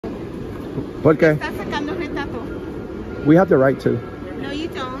¿Por qué? Estás sacando retrato. We have the right to. No, you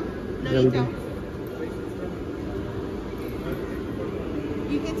don't. No, Yeah, you we do. don't.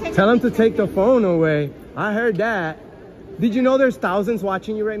 You can take Tell a him to picture take of the it. phone away. I heard that. Did you know there's thousands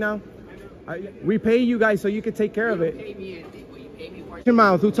watching you right now? We pay you guys so you can take care of it. Shut your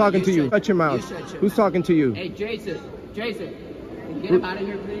mouth. Who's talking to you? Shut your mouth. Who's talking to you? Hey, Jason, get him out of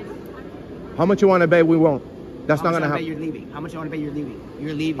here, please. How much you want to bet we won't? That's not gonna happen. You're leaving. How much you want to bet you're leaving?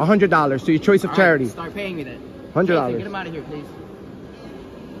 You're leaving. $100 to your choice of All charity. Right, start paying me then. $100. Get him out of here, please.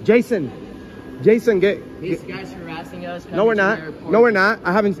 Jason, get. These guys harassing us. No, we're not. No, we're not.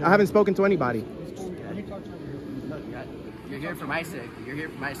 I haven't spoken to anybody. Look, you're here for my sake. You're here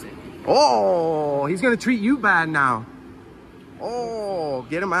for my sake. Oh, he's gonna treat you bad now. Oh,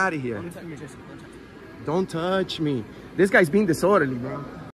 get him out of here. Don't touch me, Jason. Don't touch me. This guy's being disorderly, bro.